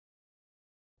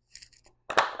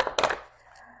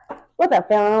What's up,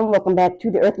 fam? Welcome back to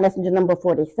the Earth Messenger number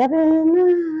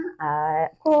 47. I,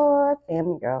 of course,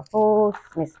 am your host,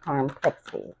 Miss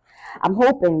Complexity. I'm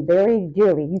hoping very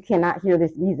dearly you cannot hear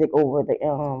this music over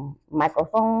the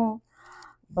microphone,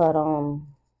 but I'm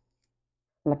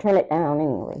gonna turn it down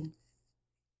anyway.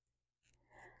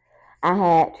 I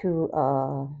had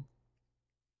to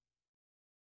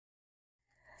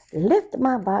lift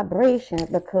my vibration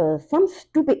because some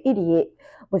stupid idiot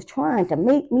was trying to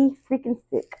make me freaking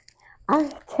sick. I'm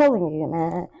telling you,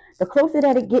 man, the closer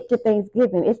that it get to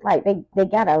Thanksgiving, it's like they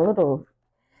got a little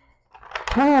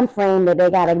time frame that they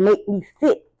gotta make me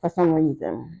sick for some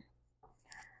reason.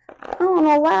 I don't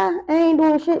know why. I ain't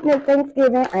doing shit next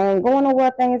Thanksgiving. I ain't going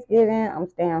nowhere Thanksgiving. I'm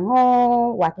staying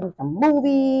home, watching some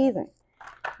movies and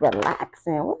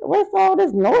relaxing. What's all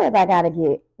this noise I gotta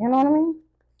get? You know what I mean?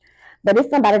 But it's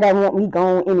somebody that want me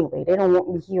gone anyway. They don't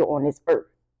want me here on this earth.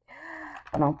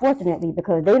 But unfortunately,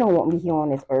 because they don't want me here on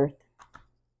this earth,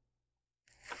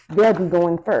 they'll be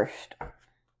going first.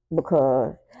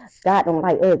 Because God don't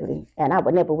like ugly. And I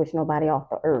would never wish nobody off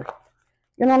the earth.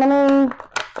 You know what I mean?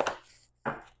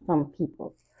 Some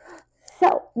people.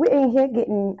 So we're in here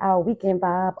getting our weekend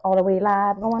vibe all the way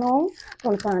live going on.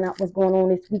 Going to find out what's going on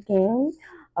this weekend,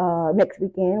 next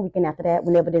weekend after that,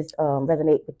 whenever this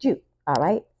resonates with you. All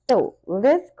right. So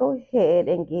let's go ahead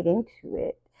and get into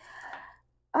it.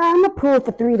 I'm gonna pull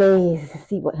for 3 days to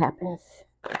see what happens.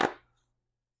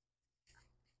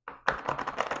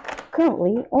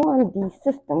 Currently on the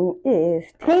system is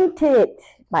Tainted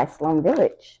by Slum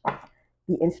Village.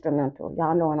 The instrumental.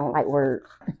 Y'all know I don't like words.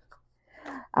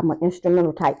 I'm an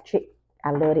instrumental type chick.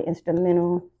 I love the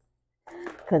instrumental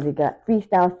because it got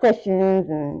freestyle sessions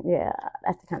and yeah,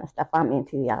 that's the kind of stuff I'm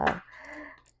into, y'all.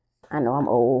 I know I'm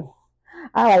old.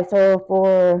 All right, so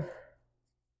for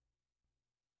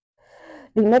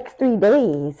the next 3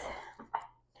 days,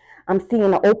 I'm seeing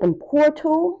an open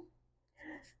portal.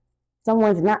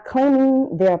 Someone's not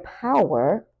claiming their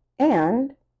power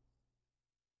and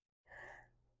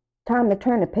time to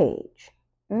turn the page.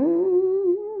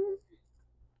 I'm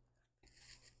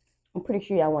pretty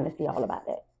sure y'all want to see all about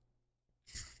that.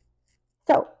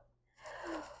 So,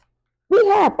 we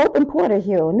have open portal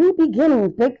here, new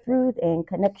beginnings, breakthroughs, and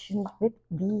connections with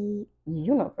the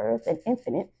universe and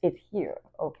infinite is here.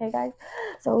 Okay, guys?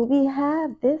 So, we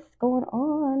have this going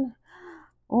on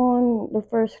the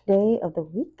first day of the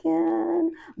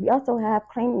weekend. We also have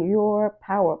claim your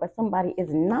power, but somebody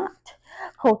is not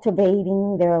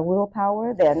cultivating their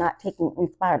willpower. They're not taking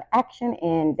inspired action,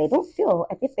 and they don't feel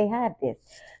as if they have this.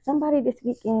 Somebody this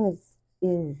weekend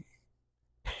is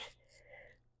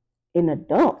in the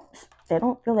dumps. They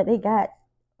don't feel that they got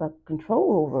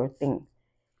control over things.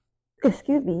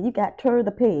 Excuse me, you got turn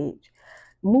the page.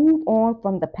 Move on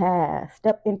from the past.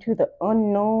 Step into the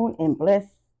unknown and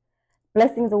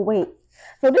blessings await.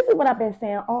 So this is what I've been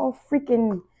saying all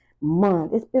freaking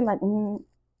month. It's been like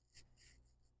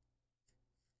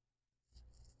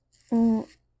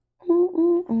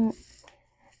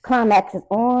Climax is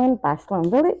on by Slum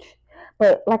Village.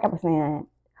 But like I was saying,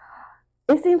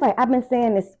 it seems like I've been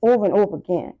saying this over and over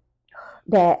again,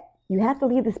 that you have to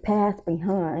leave this past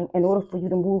behind in order for you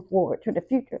to move forward to the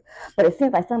future. But it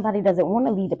seems like somebody doesn't want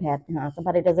to leave the past behind.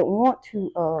 Somebody doesn't want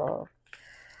to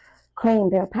claim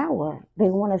their power. They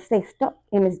want to stay stuck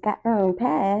in this goddamn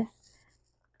past,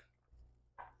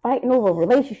 fighting over a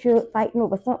relationship, fighting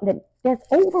over something that's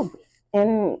over with.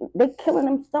 And they're killing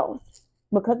themselves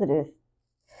because of this.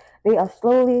 They are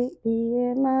slowly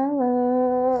being my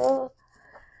love.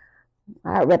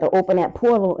 I'd rather open that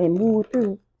portal and move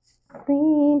through.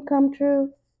 Dream come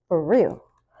true. For real.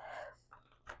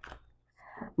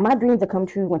 My dreams will come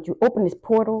true once you open this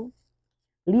portal,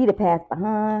 leave the past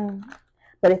behind.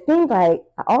 But it seems like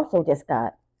I also just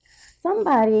got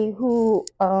somebody who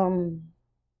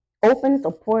opens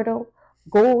a portal,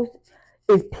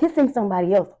 is pissing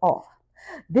somebody else off.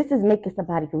 This is making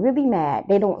somebody really mad.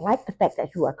 They don't like the fact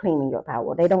that you are claiming your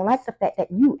power. They don't like the fact that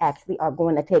you actually are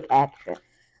going to take action.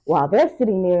 While they're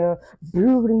sitting there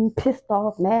brooding, pissed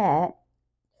off, mad,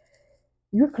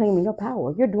 you're claiming your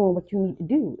power. You're doing what you need to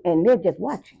do, and they're just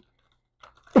watching.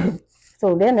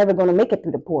 So they're never going to make it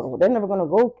through the portal. They're never going to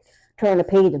go turn the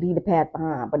page and leave the past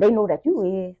behind. But they know that you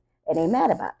is, and they mad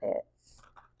about that.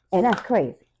 And that's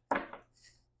crazy.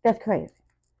 That's crazy.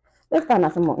 Let's find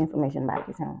out some more information about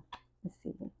this, huh? Let's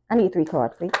see. I need 3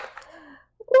 cards, please.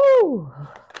 Ooh.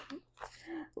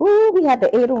 Ooh, we had the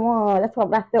 8 of Wands. That's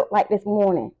what I felt like this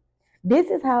morning.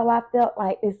 This is how I felt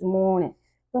like this morning.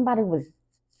 Somebody was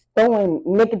throwing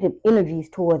negative energies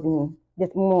towards me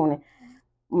this morning.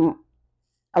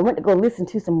 I went to go listen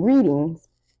to some readings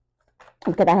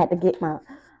because I had to get my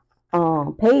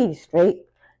page straight.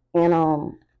 And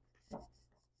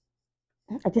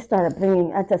I just started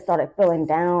feeling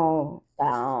down.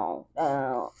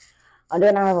 And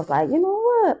then I was like, you know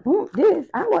what?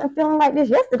 I wasn't feeling like this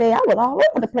yesterday. I was all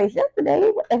over the place yesterday.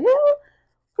 What the hell?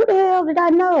 Who the hell did I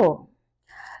know?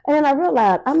 And then I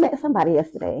realized I met somebody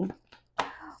yesterday,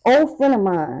 old friend of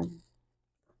mine.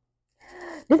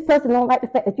 This person don't like the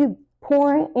fact that you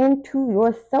pouring into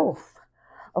yourself,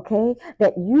 okay?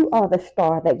 That you are the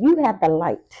star, that you have the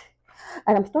light.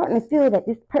 And I'm starting to feel that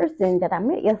this person that I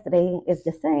met yesterday is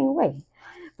the same way.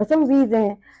 For some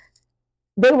reason,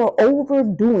 they were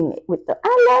overdoing it with the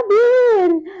 "I love you"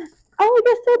 and "Oh,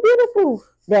 you're so beautiful."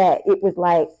 That it was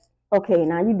like, okay,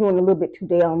 now you're doing a little bit too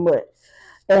damn much.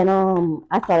 And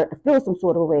I started to feel some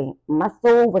sort of way. My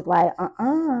soul was like,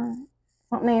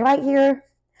 something ain't right here.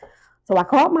 So I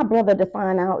called my brother to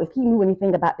find out if he knew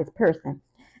anything about this person.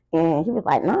 And he was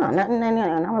like, nah, nothing, nothing.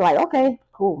 And I was like, okay,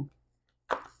 cool.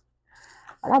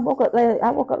 But I woke up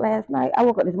last night. I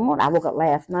woke up this morning. I woke up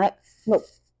last night. No,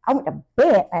 I went to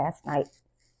bed last night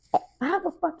at 5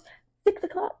 o'clock, 6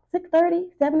 o'clock,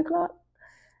 6:30, 7 o'clock.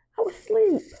 I was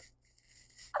asleep.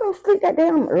 I don't sleep that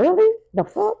damn early. The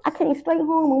fuck? I came straight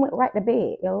home and went right to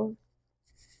bed, yo.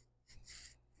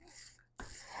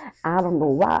 I don't know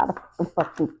why the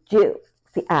fucking Jew.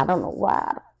 See, I don't know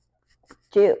why the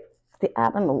Jew. See, I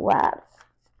don't know why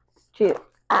the Jew.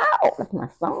 Ow, that's my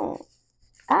song.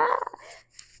 Ah.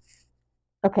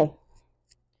 Okay.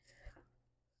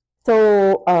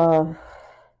 So,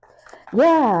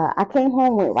 yeah, I came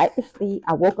home, went right to sleep.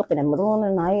 I woke up in the middle of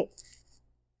the night,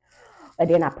 and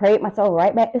then I prayed myself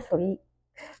right back to sleep.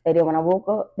 And then when I woke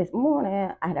up this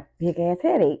morning, I had a big ass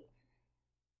headache.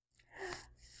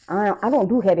 I don't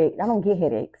do headaches. I don't get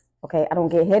headaches. Okay, I don't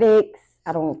get headaches.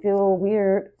 I don't feel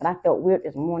weird, but I felt weird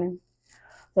this morning.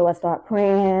 So I started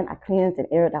praying. I cleansed and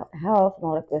aired out the house and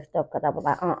all that good stuff because I was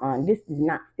like, this is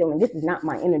not feeling. This is not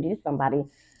my energy. This is somebody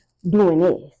doing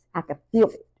this. I can feel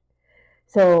it.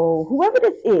 So whoever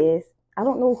this is, I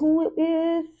don't know who it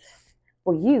is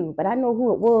for you, but I know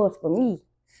who it was for me.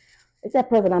 It's that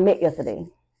person I met yesterday.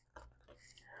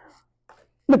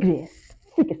 Look at this.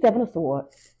 Freaking Seven of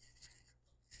Swords.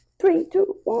 3,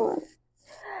 2, 1.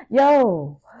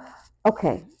 Yo.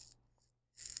 Okay.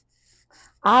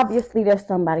 Obviously, there's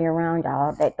somebody around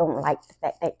y'all that don't like the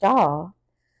fact that y'all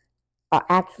are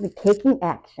actually taking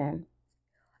action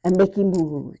and making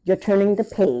moves. You're turning the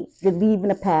page. You're leaving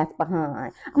the past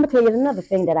behind. I'm going to tell you another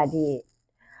thing that I did.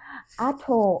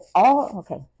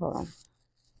 Okay, hold on.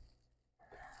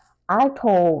 I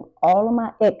told all of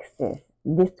my exes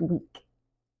this week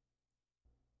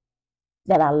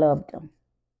that I loved them.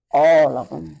 All of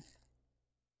them.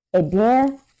 And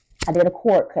then I did a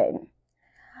cord cutting.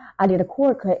 I did a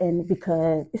cord cutting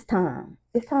because it's time.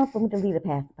 It's time for me to leave the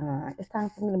past behind. It's time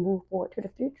for me to move forward to the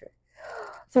future.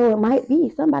 So it might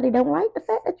be somebody don't like the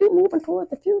fact that you're moving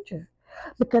towards the future.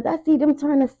 Because I see them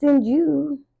trying to send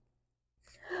you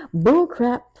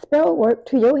bullcrap spell work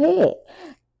to your head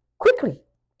quickly.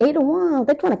 8 of Wands,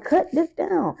 they're trying to cut this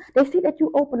down. They see that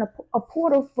you open a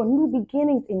portal for new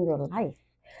beginnings in your life.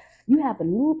 You have a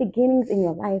new beginnings in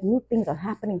your life. New things are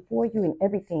happening for you and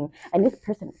everything. And this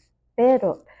person is fed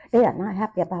up. They are not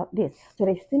happy about this. So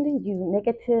they're sending you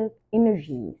negative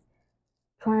energies,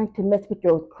 trying to mess with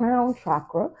your crown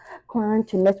chakra, trying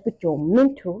to mess with your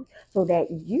mental so that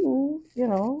you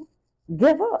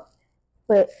give up.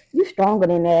 But you're stronger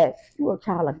than that. You're a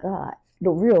child of God,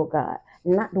 the real God,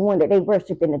 not the one that they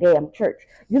worship in the damn church.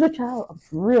 You're the child of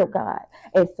real God.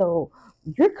 And so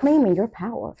you're claiming your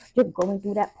power. You're going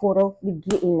through that portal. You're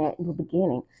getting that new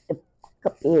beginning. The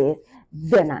fuck is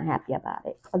they're not happy about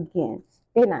it. Again,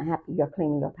 they're not happy you're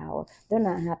claiming your power. They're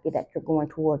not happy that you're going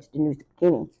towards the new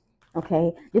beginning.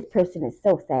 Okay? This person is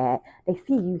so sad. They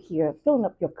see you here filling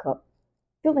up your cup,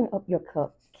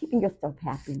 keeping yourself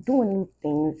happy, doing new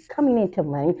things, coming into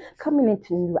money, coming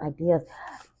into new ideas.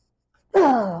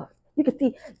 You can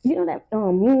see, that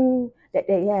meme that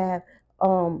they have.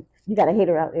 You got a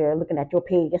hater out there looking at your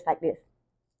page just like this.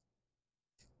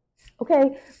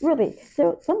 Okay, really.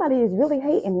 So somebody is really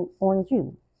hating on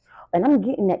you, and I'm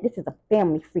getting that this is a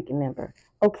family freaking member.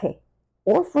 Okay,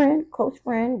 or friend, close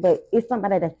friend, but it's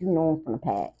somebody that you know from the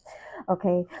past.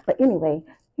 Okay, but anyway,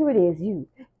 here it is. You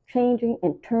changing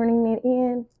and turning it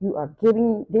in. You are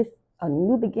giving this a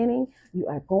new beginning. You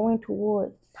are going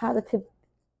towards positive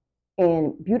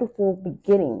and beautiful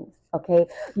beginnings. Okay,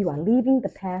 you are leaving the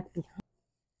past behind.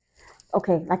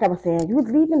 Okay, like I was saying, you're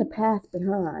leaving the past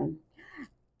behind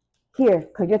here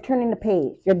because you're turning the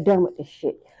page. You're done with this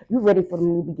shit. You're ready for the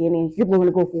new beginning. You're going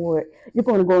to go for it. You're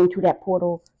going to go into that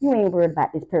portal. You ain't worried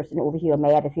about this person over here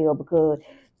mad as hell because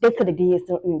They could have did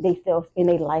something themselves in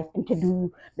their life and to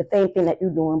do the same thing that you're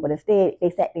doing, but instead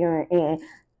they sat there and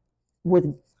was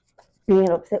being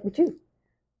upset with you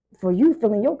for you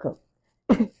filling your cup.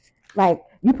 Like,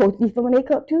 you supposed to be filling their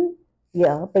cup too?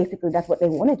 Yeah, basically that's what they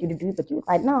wanted you to do, but you was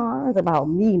like, nah, it's about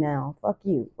me now. Fuck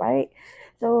you, right?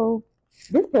 So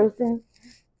this person,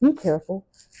 be careful.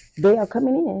 They are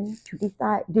coming in to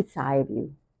deceive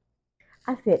you.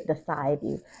 I said deceive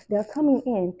you. They're coming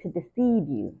in to deceive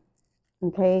you.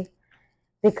 Okay?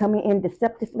 They're coming in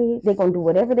deceptively. They're gonna do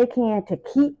whatever they can to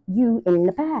keep you in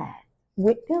the past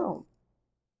with them.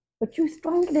 But you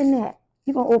stronger than that.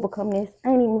 You're gonna overcome this. I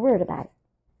ain't even worried about it.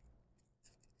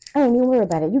 I ain't even worried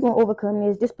about it. You're gonna overcome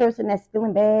this. This person that's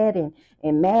feeling bad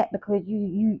and mad because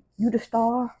you the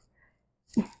star.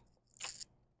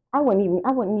 I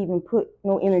wouldn't even put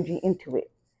no energy into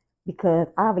it because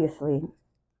obviously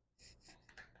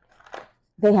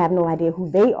they have no idea who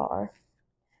they are,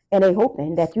 and they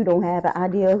hoping that you don't have an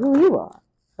idea of who you are,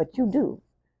 but you do,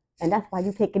 and that's why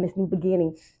you're taking this new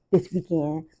beginning this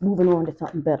weekend, moving on to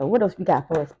something better. What else you got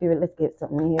for us, Spirit? Let's get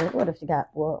something in here. What else you got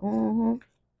for?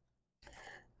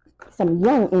 Some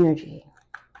young energy.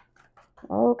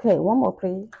 Okay, one more,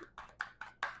 please.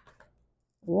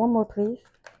 One more, please.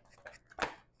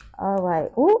 All right.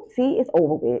 Oh, see, it's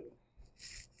over with.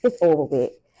 It's over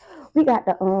with. We got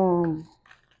the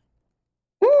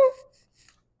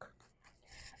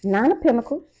Nine of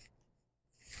Pentacles,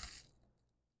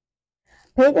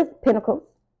 Page of Pentacles,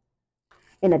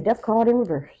 and the Death card in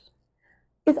reverse.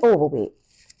 It's over with.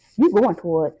 You going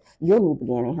towards your new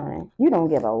beginning, honey. You don't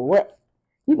give a what.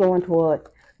 You going towards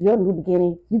your new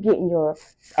beginning. You getting your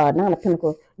Nine of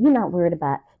Pentacles. You're not worried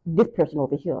about this person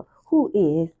over here who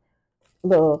is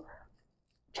the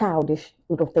childish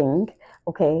little thing,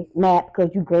 okay? Mad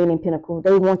because you gaining pentacles.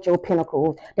 They want your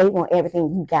pentacles. They want everything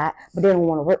you got, but they don't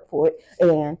want to work for it.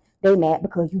 And they mad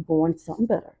because you going something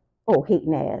better. Oh,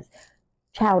 hating ass.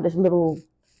 Childish little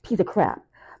piece of crap.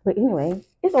 But anyway,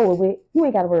 it's over with. You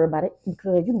ain't got to worry about it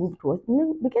because you move towards the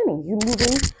new beginning. You're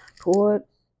moving towards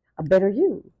a better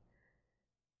you.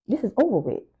 This is over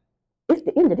with. It's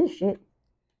the end of this shit.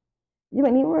 You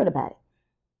ain't even worried about it.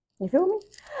 You feel me?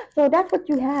 So that's what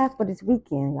you have for this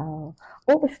weekend, y'all.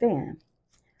 Overstand.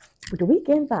 With the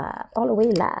weekend vibe, all the way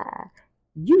live.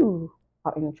 You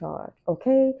are in charge,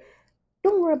 okay?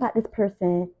 Don't worry about this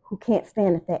person who can't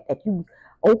stand the fact that you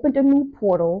opened a new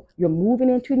portal, you're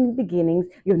moving into new beginnings,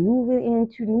 you're moving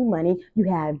into new money, you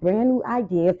have brand new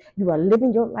ideas, you are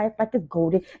living your life like it's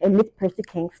golden, and this person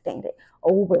can't stand it.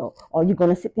 Oh well, are you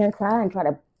gonna sit there and cry and try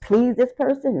to please this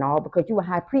person? No, because you a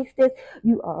high priestess,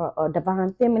 you are a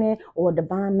divine feminine or a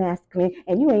divine masculine,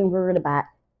 and you ain't worried about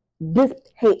this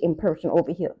hating person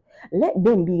over here. Let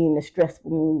them be in the stressful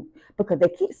mood because they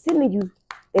keep sending you,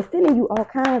 they're sending you all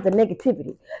kinds of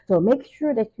negativity. So make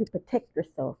sure that you protect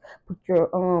yourself. Put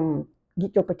your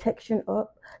get your protection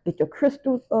up, get your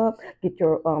crystals up, get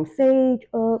your sage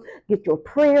up, get your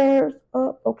prayers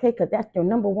up, okay? Because that's your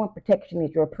number one protection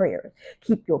is your prayers.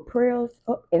 Keep your prayers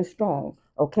up and strong,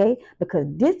 okay? Because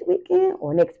this weekend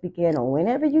or next weekend or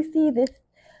whenever you see this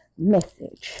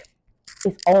message,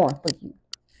 it's on for you.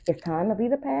 It's time to be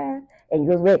the past and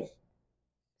you're ready.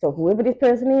 So whoever this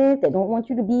person is, they don't want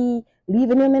you to be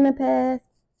leaving them in the past.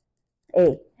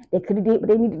 Hey, they could have did what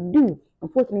they needed to do.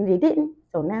 Unfortunately, they didn't.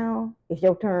 So now it's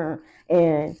your turn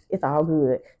and it's all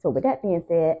good. So with that being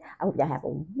said, I hope y'all have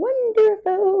a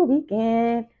wonderful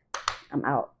weekend. I'm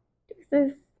out.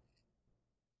 Deuces.